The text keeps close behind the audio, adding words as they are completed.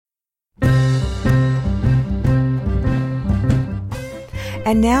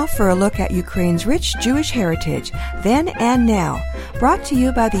And now for a look at Ukraine's rich Jewish heritage, then and now, brought to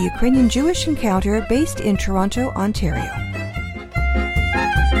you by the Ukrainian Jewish Encounter based in Toronto, Ontario.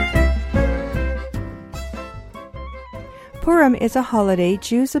 Purim is a holiday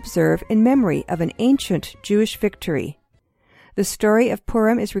Jews observe in memory of an ancient Jewish victory. The story of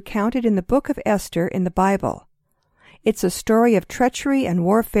Purim is recounted in the book of Esther in the Bible. It's a story of treachery and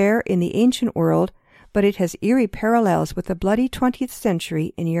warfare in the ancient world, but it has eerie parallels with the bloody 20th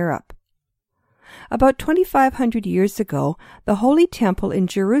century in Europe. About 2,500 years ago, the Holy Temple in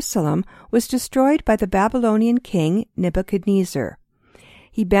Jerusalem was destroyed by the Babylonian king Nebuchadnezzar.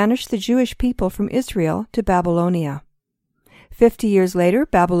 He banished the Jewish people from Israel to Babylonia. 50 years later,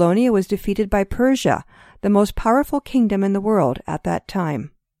 Babylonia was defeated by Persia, the most powerful kingdom in the world at that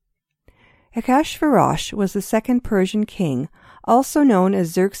time. Ahasuerus was the second Persian king, also known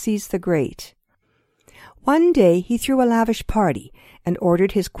as Xerxes the Great. One day he threw a lavish party and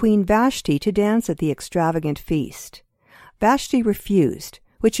ordered his queen Vashti to dance at the extravagant feast. Vashti refused,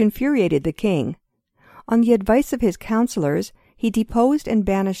 which infuriated the king. On the advice of his counselors, he deposed and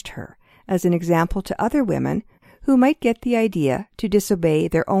banished her, as an example to other women who might get the idea to disobey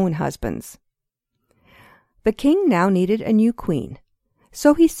their own husbands. The king now needed a new queen,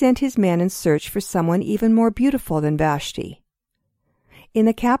 so he sent his men in search for someone even more beautiful than Vashti. In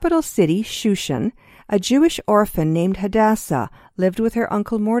the capital city, Shushan, a Jewish orphan named Hadassah lived with her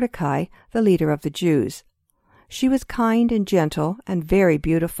uncle Mordecai, the leader of the Jews. She was kind and gentle and very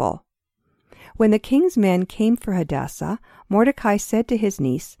beautiful. When the king's men came for Hadassah, Mordecai said to his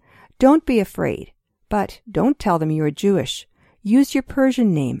niece, "Don't be afraid, but don't tell them you are Jewish. Use your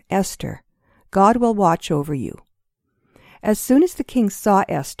Persian name, Esther. God will watch over you." As soon as the king saw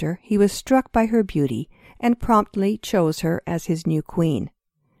Esther, he was struck by her beauty and promptly chose her as his new queen.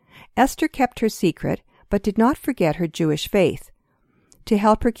 Esther kept her secret, but did not forget her Jewish faith. To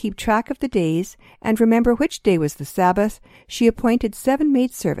help her keep track of the days and remember which day was the Sabbath, she appointed 7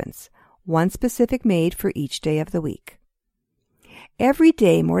 maidservants, one specific maid for each day of the week. Every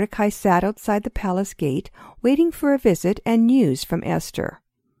day Mordecai sat outside the palace gate, waiting for a visit and news from Esther.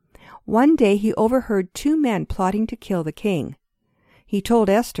 One day he overheard 2 men plotting to kill the king. He told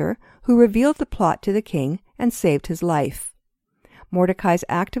Esther, who revealed the plot to the king and saved his life. Mordecai's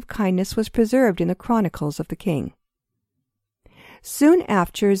act of kindness was preserved in the chronicles of the king. Soon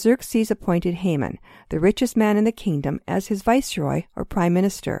after, Xerxes appointed Haman, the richest man in the kingdom, as his viceroy or prime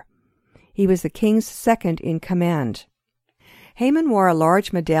minister. He was the king's second in command. Haman wore a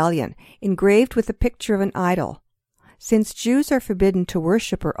large medallion engraved with the picture of an idol. Since Jews are forbidden to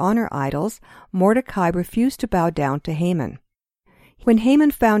worship or honor idols, Mordecai refused to bow down to Haman. When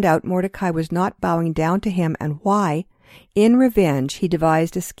Haman found out Mordecai was not bowing down to him and why, in revenge he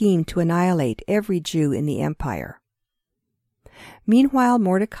devised a scheme to annihilate every Jew in the empire. Meanwhile,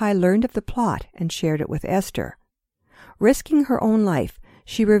 Mordecai learned of the plot and shared it with Esther. Risking her own life,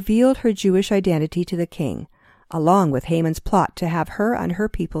 she revealed her Jewish identity to the king, along with Haman's plot to have her and her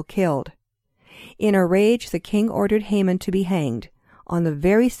people killed. In a rage, the king ordered Haman to be hanged, on the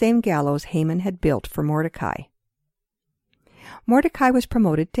very same gallows Haman had built for Mordecai. Mordecai was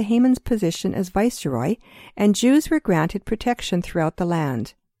promoted to Haman's position as viceroy, and Jews were granted protection throughout the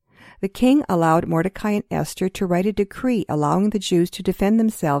land. The king allowed Mordecai and Esther to write a decree allowing the Jews to defend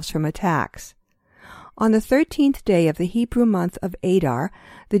themselves from attacks. On the 13th day of the Hebrew month of Adar,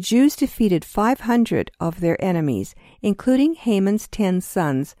 the Jews defeated 500 of their enemies, including Haman's 10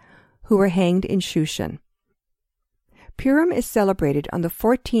 sons, who were hanged in Shushan. Purim is celebrated on the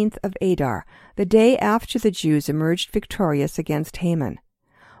 14th of Adar, the day after the Jews emerged victorious against Haman.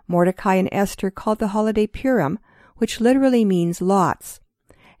 Mordecai and Esther called the holiday Purim, which literally means lots.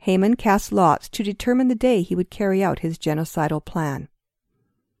 Haman cast lots to determine the day he would carry out his genocidal plan.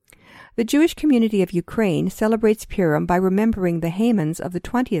 The Jewish community of Ukraine celebrates Purim by remembering the Hamans of the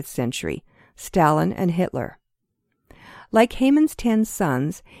 20th century, Stalin and Hitler. Like Haman's 10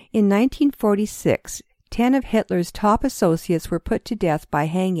 sons, in 1946, 10 of Hitler's top associates were put to death by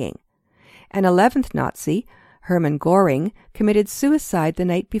hanging. An 11th Nazi, Hermann Göring, committed suicide the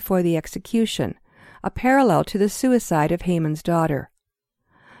night before the execution, a parallel to the suicide of Haman's daughter.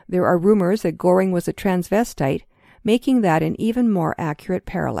 There are rumors that Göring was a transvestite, making that an even more accurate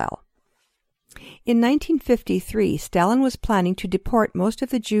parallel. In 1953, Stalin was planning to deport most of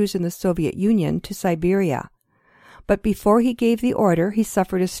the Jews in the Soviet Union to Siberia. But before he gave the order, he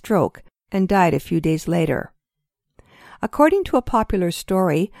suffered a stroke and died a few days later. According to a popular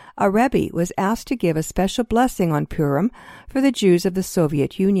story, a Rebbe was asked to give a special blessing on Purim for the Jews of the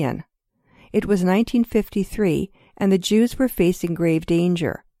Soviet Union. It was 1953, and the Jews were facing grave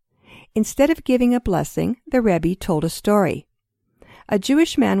danger. Instead of giving a blessing, the Rebbe told a story. A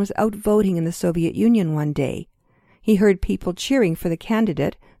Jewish man was out voting in the Soviet Union one day. He heard people cheering for the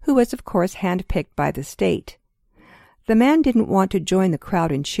candidate, who was of course handpicked by the state. The man didn't want to join the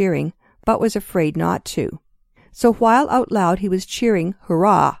crowd in cheering, but was afraid not to. So while out loud he was cheering,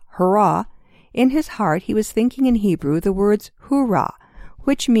 "Hurrah! Hurrah!" in his heart he was thinking in Hebrew the words "Hurrah,"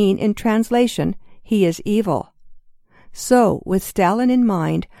 which mean in translation, "He is evil." So, with Stalin in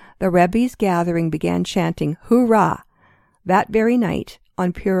mind, the Rebbe's gathering began chanting "Hurrah!" That very night,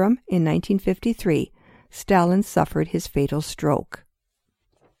 on Purim in 1953, Stalin suffered his fatal stroke.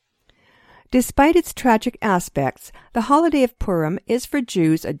 Despite its tragic aspects, the holiday of Purim is for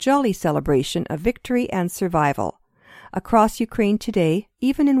Jews a jolly celebration of victory and survival. Across Ukraine today,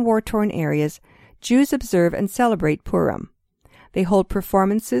 even in war-torn areas, Jews observe and celebrate Purim. They hold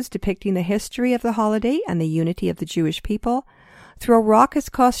performances depicting the history of the holiday and the unity of the Jewish people, throw raucous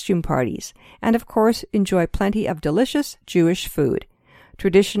costume parties, and of course enjoy plenty of delicious Jewish food.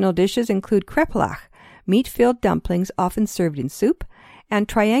 Traditional dishes include kreplach, meat-filled dumplings often served in soup, and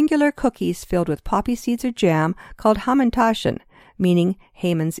triangular cookies filled with poppy seeds or jam called hamantaschen, meaning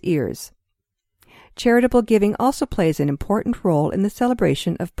Haman's ears. Charitable giving also plays an important role in the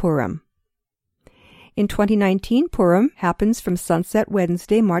celebration of Purim. In 2019, Purim happens from sunset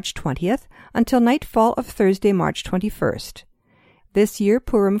Wednesday, March 20th, until nightfall of Thursday, March 21st. This year,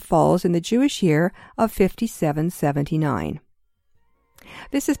 Purim falls in the Jewish year of 5779.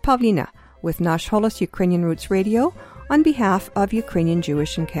 This is Pavlina with Nash Holos Ukrainian Roots Radio on behalf of Ukrainian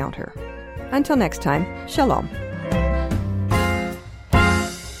Jewish Encounter. Until next time, Shalom.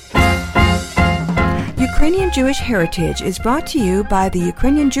 Ukrainian Jewish Heritage is brought to you by the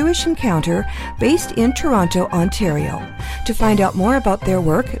Ukrainian Jewish Encounter based in Toronto, Ontario. To find out more about their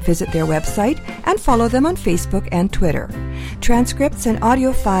work, visit their website and follow them on Facebook and Twitter. Transcripts and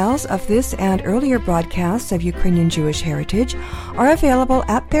audio files of this and earlier broadcasts of Ukrainian Jewish Heritage are available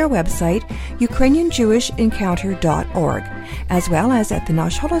at their website, ukrainianjewishencounter.org, as well as at the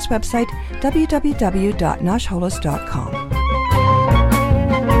Nash Holos website, www.nashholos.com.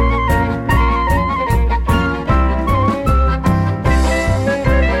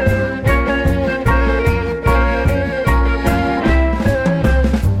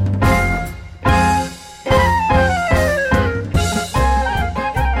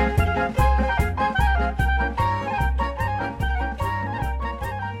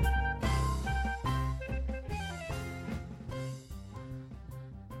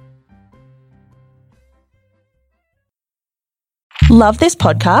 Love this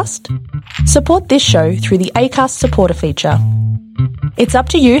podcast? Support this show through the Acast supporter feature. It's up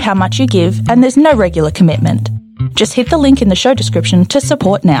to you how much you give, and there's no regular commitment. Just hit the link in the show description to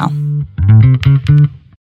support now.